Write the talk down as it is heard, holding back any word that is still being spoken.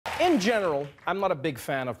In general, I'm not a big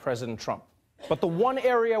fan of President Trump. But the one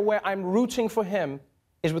area where I'm rooting for him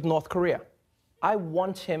is with North Korea. I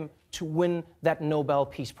want him to win that Nobel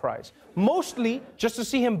Peace Prize. Mostly just to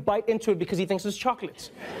see him bite into it because he thinks it's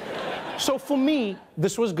chocolates. So for me,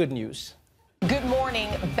 this was good news. Good morning.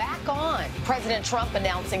 Back on. President Trump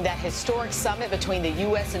announcing that historic summit between the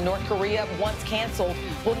U.S. and North Korea, once canceled,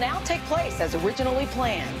 will now take place as originally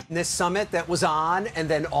planned. This summit that was on and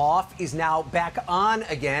then off is now back on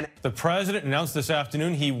again. The president announced this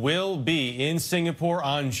afternoon he will be in Singapore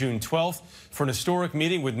on June 12th for an historic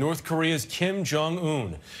meeting with North Korea's Kim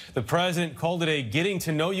Jong-un. The president called it a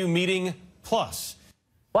getting-to-know-you meeting plus.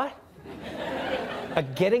 What? A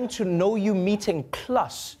getting-to-know-you meeting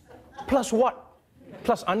plus? Plus what?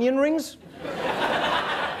 Plus onion rings?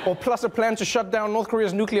 Or plus a plan to shut down North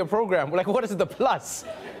Korea's nuclear program? Like, what is the plus?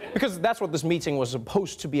 Because that's what this meeting was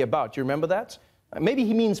supposed to be about. Do you remember that? Maybe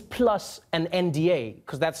he means plus an NDA,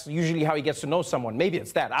 because that's usually how he gets to know someone. Maybe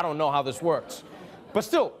it's that. I don't know how this works. But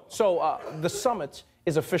still, so the summit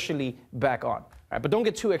is officially back on. Right, but don't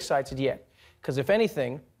get too excited yet, because if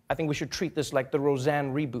anything, I think we should treat this like the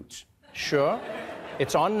Roseanne reboot. Sure,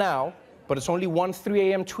 it's on now, but it's only one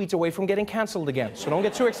 3 a.m. tweet away from getting canceled again, so don't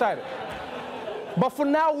get too excited. But for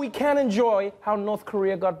now, we can enjoy how North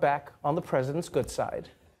Korea got back on the president's good side.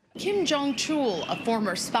 Kim Jong-un, a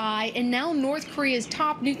former spy and now North Korea's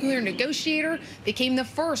top nuclear negotiator, became the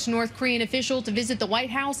first North Korean official to visit the White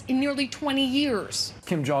House in nearly 20 years.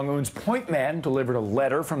 Kim Jong-un's point man delivered a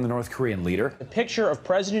letter from the North Korean leader. A picture of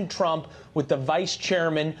President Trump with the vice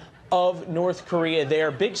chairman of North Korea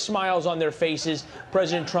there. Big smiles on their faces.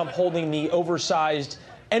 President Trump holding the oversized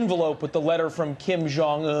envelope with the letter from Kim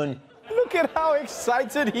Jong-un. Look at how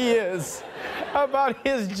excited he is about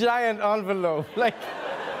his giant envelope. Like,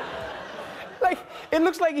 it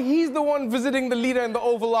looks like he's the one visiting the leader in the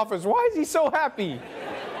Oval Office. Why is he so happy?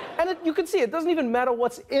 And you can see it doesn't even matter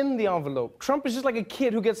what's in the envelope. Trump is just like a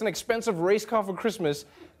kid who gets an expensive race car for Christmas,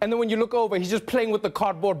 and then when you look over, he's just playing with the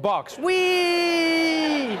cardboard box.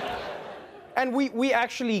 Whee! And we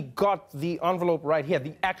actually got the envelope right here,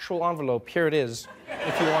 the actual envelope. Here it is,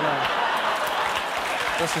 if you wanna.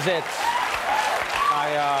 This is it.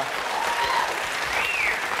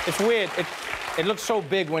 It's weird. It looks so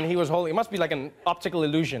big when he was holding. It must be like an optical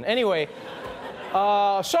illusion. Anyway,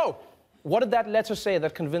 so what did that letter say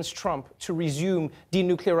that convinced Trump to resume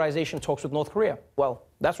denuclearization talks with North Korea? Well,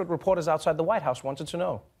 that's what reporters outside the White House wanted to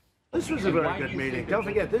know. This was a very good meeting. Don't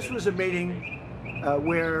forget, this was a meeting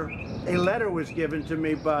where a letter was given to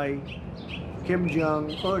me by Kim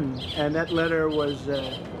Jong-un, and that letter was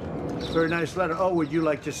a very nice letter. Oh, would you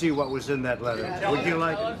like to see what was in that letter? Would you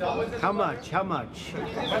like? How much? How much?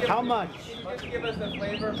 How much? Why don't you give us the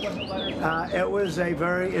flavor of what the letter? It was a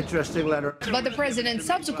very interesting letter. But the president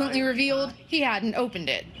subsequently revealed he hadn't opened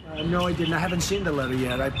it. No, I didn't. I haven't seen the letter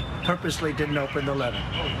yet. I purposely didn't open the letter.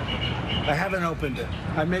 I haven't opened it.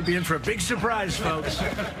 I may be in for a big surprise, folks.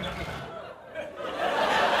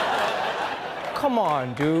 Come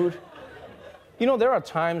on, dude. You know, there are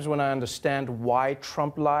times when I understand why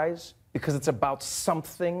Trump lies, because it's about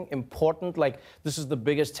something important, like this is the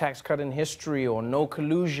biggest tax cut in history, or no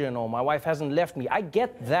collusion, or my wife hasn't left me. I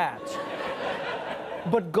get that.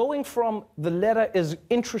 But going from the letter is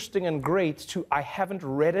interesting and great to I haven't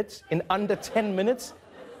read it in under 10 minutes,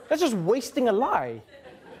 that's just wasting a lie.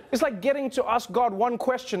 It's like getting to ask God one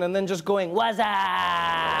question and then just going, what's up?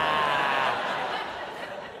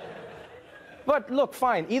 But look,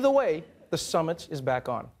 fine, either way, the summit is back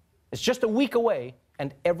on. It's just a week away,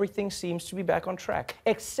 and everything seems to be back on track,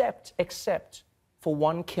 except for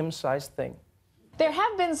one Kim-sized thing. There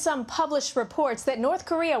have been some published reports that North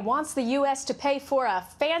Korea wants the U.S. to pay for a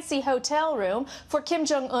fancy hotel room for Kim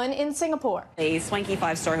Jong-un in Singapore. A swanky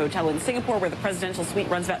five-star hotel in Singapore where the presidential suite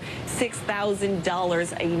runs about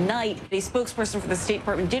 $6,000 a night. A spokesperson for the State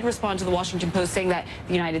Department did respond to the Washington Post saying that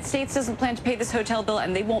the United States doesn't plan to pay this hotel bill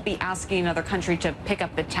and they won't be asking another country to pick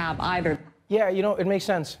up the tab either. Yeah, you know, it makes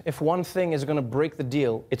sense. If one thing is going to break the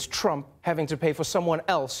deal, it's Trump having to pay for someone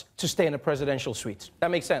else to stay in a presidential suite.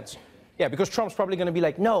 That makes sense. Yeah, because Trump's probably going to be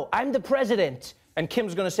like, no, I'm the president. And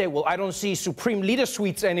Kim's going to say, well, I don't see Supreme Leader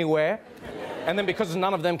suites anywhere. And then because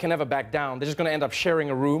none of them can ever back down, they're just going to end up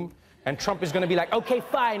sharing a room. And Trump is going to be like, okay,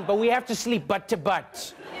 fine, but we have to sleep butt to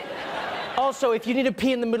butt. Also, if you need to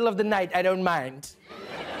pee in the middle of the night, I don't mind.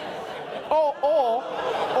 Or,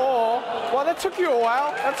 well, that took you a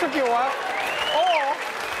while. That took you a while.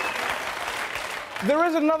 Or, there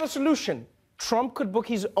is another solution. Trump could book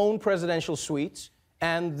his own presidential suite,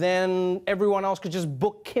 and then everyone else could just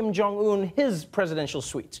book Kim Jong-un his presidential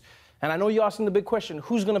suite. And I know you're asking the big question,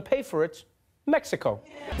 who's going to pay for it? Mexico.